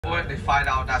they find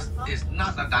out that it's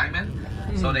not a diamond,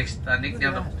 so they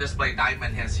nicknamed the display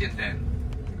diamond here since then.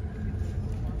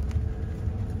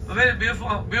 A very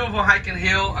beautiful, beautiful hiking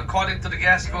hill. According to the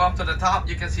guests, go up to the top.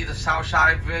 You can see the south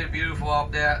side, very beautiful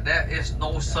up there. There is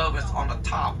no service on the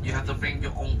top. You have to bring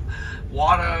your own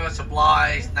water,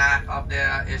 supply, snack up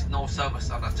there. Is no service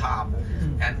on the top.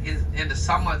 And in the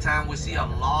summertime, we see a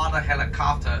lot of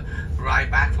helicopter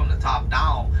right back from the top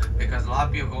down because a lot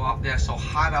of people go up there so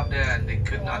hot up there and they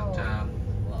could not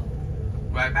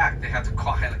ride back. They have to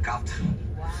call helicopter.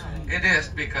 It is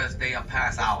because they are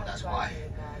passed out. That's why.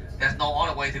 There's no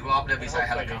other way to go up there besides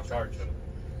helicopter.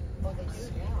 Oh, they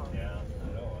do now. Yeah, I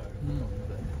know.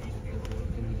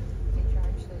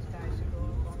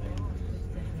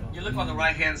 You look on the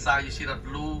right hand side, you see the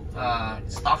blue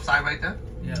stop sign right there?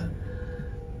 Yeah.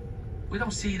 We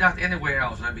don't see that anywhere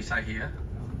else right beside here.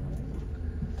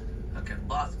 Okay,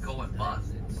 bus, going bus.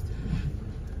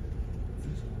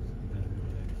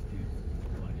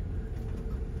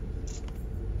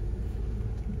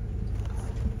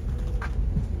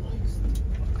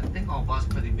 I think our bus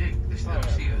pretty big. They still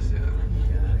see us. Yeah.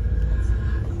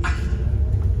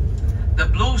 The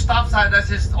blue stop sign, that's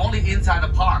just only inside the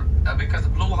park because the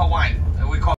blue Hawaiian. We call